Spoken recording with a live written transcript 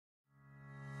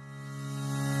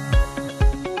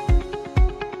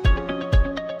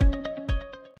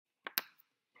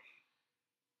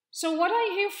So what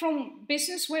I hear from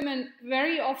business women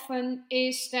very often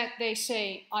is that they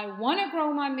say, I want to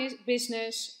grow my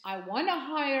business, I want to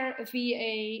hire a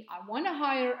VA, I want to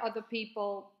hire other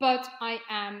people, but I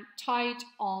am tight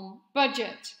on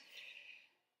budget.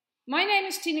 My name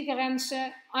is Tineke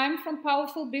Rensen, I'm from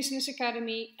Powerful Business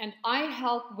Academy, and I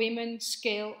help women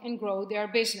scale and grow their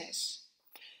business.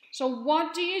 So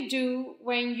what do you do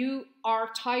when you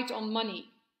are tight on money?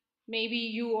 Maybe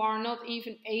you are not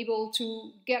even able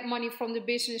to get money from the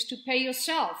business to pay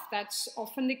yourself. That's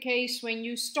often the case when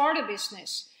you start a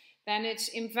business. Then it's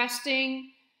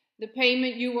investing the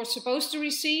payment you were supposed to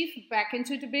receive back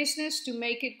into the business to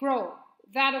make it grow.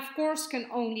 That, of course, can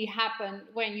only happen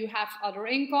when you have other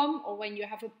income or when you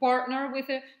have a partner with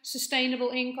a sustainable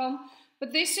income.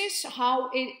 But this is how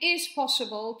it is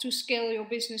possible to scale your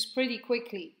business pretty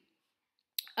quickly.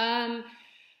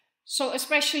 So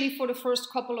especially for the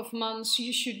first couple of months,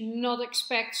 you should not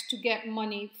expect to get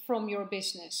money from your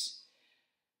business.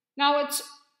 Now,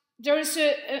 there is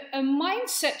a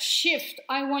mindset shift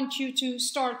I want you to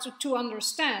start to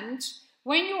understand.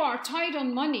 When you are tight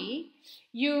on money,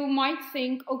 you might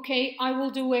think, okay, I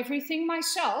will do everything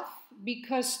myself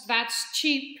because that's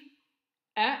cheap.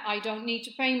 I don't need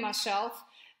to pay myself.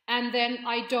 And then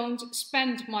I don't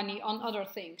spend money on other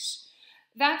things.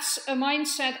 That's a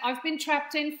mindset I've been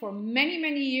trapped in for many,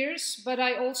 many years, but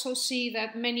I also see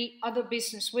that many other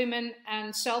business women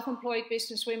and self-employed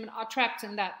business women are trapped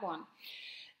in that one.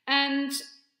 And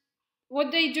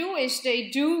what they do is they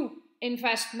do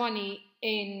invest money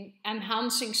in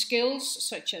enhancing skills,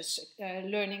 such as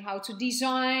learning how to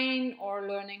design, or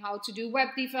learning how to do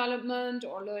web development,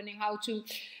 or learning how to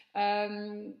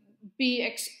be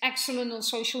excellent on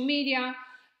social media.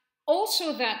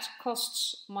 Also, that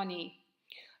costs money.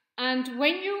 And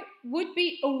when you would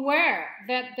be aware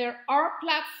that there are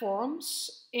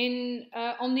platforms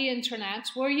on the internet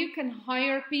where you can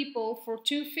hire people for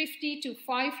 $2.50 to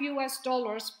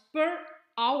 $5 per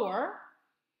hour,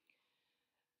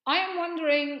 I am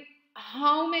wondering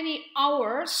how many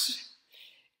hours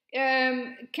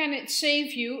can it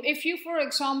save you if you, for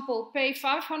example, pay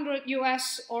 500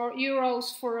 US or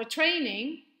euros for a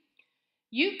training.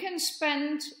 You can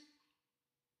spend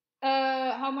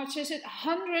how much is it?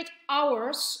 100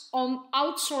 hours on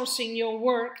outsourcing your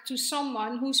work to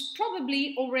someone who's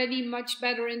probably already much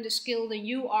better in the skill than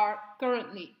you are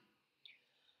currently.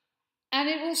 And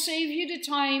it will save you the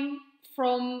time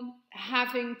from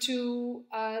having to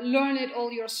learn it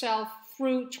all yourself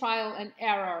through trial and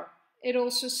error. It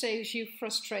also saves you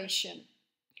frustration.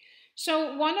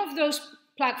 So one of those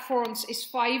platforms is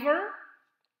Fiverr,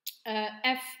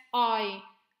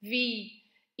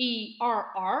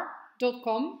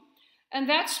 Fiverr.com, and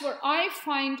that's where I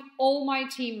find all my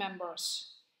team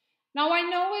members. Now, I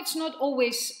know it's not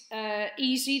always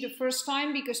easy the first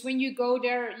time, because when you go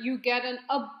there, you get an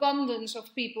abundance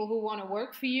of people who want to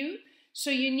work for you.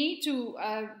 So you need to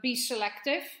be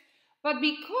selective. But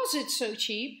because it's so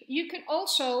cheap, you can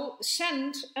also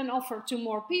send an offer to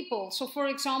more people. So, for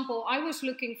example, I was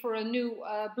looking for a new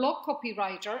blog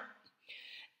copywriter.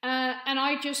 And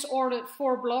I just ordered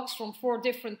 4 blogs from 4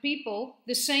 different people,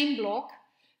 the same blog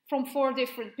from 4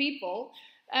 different people.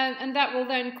 And that will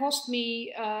then cost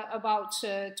me about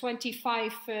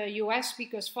 25 US,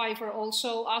 because Fiverr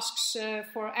also asks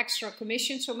for extra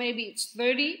commission, so maybe it's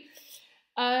 30.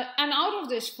 And out of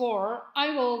this 4,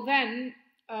 I will then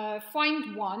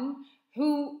find one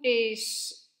who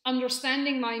is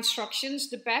understanding my instructions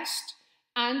the best,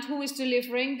 and who is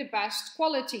delivering the best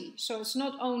quality. So it's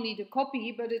not only the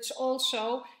copy, but it's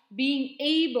also being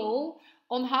able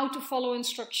on how to follow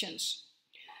instructions.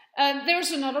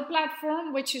 There's another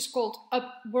platform which is called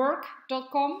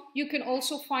Upwork.com. You can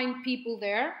also find people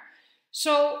there.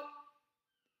 So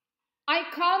I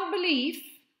can't believe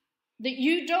that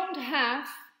you don't have,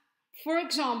 for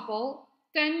example,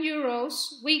 10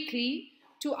 euros weekly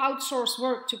to outsource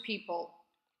work to people.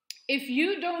 If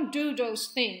you don't do those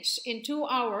things in 2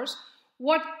 hours,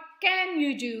 what can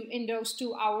you do in those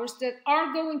 2 hours that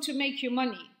are going to make you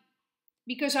money?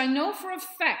 Because I know for a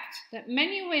fact that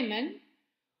many women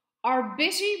are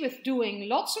busy with doing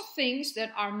lots of things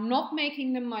that are not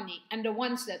making them money. And the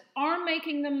ones that are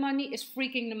making them money is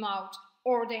freaking them out,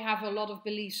 or they have a lot of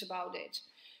beliefs about it.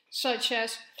 Such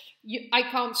as, I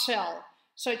can't sell.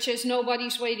 Such as,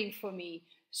 nobody's waiting for me.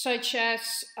 Such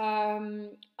as,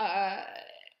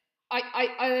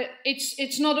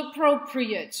 it's not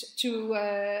appropriate to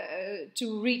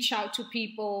reach out to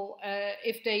people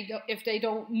if they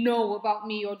don't know about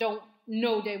me or don't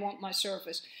know they want my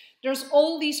service. There's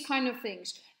all these kind of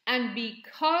things, and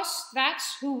because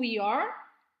that's who we are,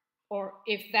 or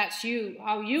if that's you,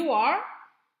 how you are,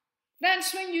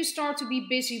 That's when you start to be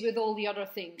busy with all the other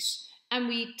things. And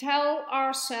we tell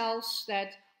ourselves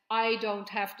that I don't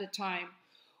have the time.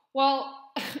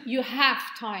 Well, you have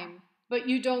time, but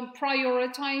you don't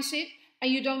prioritize it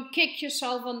and you don't kick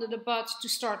yourself under the butt to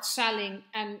start selling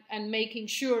and making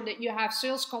sure that you have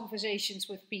sales conversations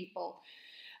with people.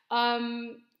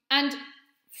 And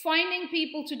finding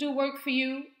people to do work for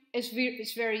you is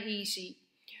very easy.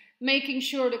 Making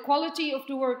sure the quality of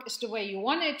the work is the way you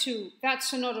want it to,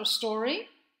 that's another story.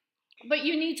 But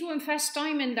you need to invest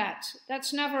time in that.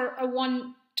 That's never a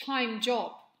one-time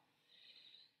job.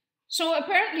 So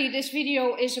apparently this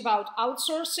video is about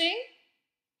outsourcing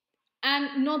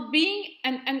and not being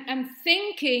and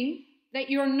thinking that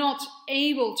you're not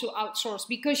able to outsource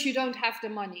because you don't have the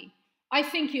money. I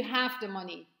think you have the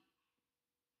money.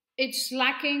 It's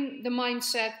lacking the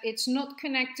mindset, it's not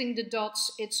connecting the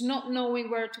dots, it's not knowing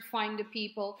where to find the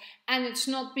people, and it's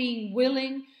not being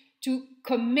willing to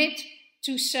commit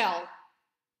to sell.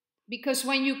 Because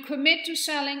when you commit to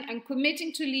selling and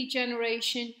committing to lead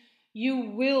generation, you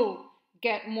will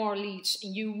get more leads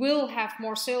and you will have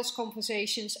more sales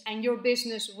conversations and your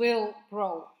business will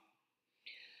grow.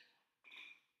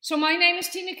 So my name is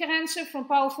Tineke Rensen from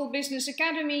Powerful Business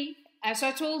Academy. As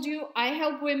I told you, I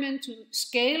help women to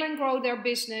scale and grow their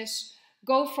business,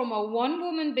 go from a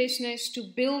one-woman business to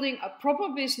building a proper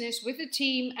business with a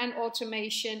team and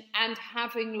automation and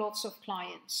having lots of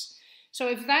clients. So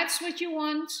if that's what you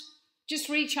want, just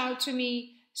reach out to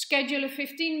me, schedule a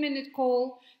 15-minute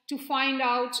call to find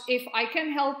out if I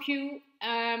can help you,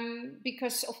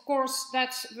 because of course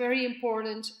that's very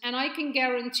important. And I can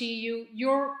guarantee you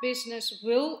your business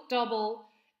will double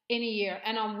in a year,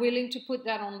 and I'm willing to put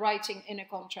that on writing in a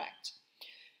contract.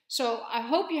 So I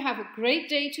hope you have a great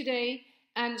day today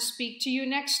and speak to you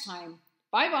next time.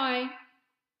 Bye bye.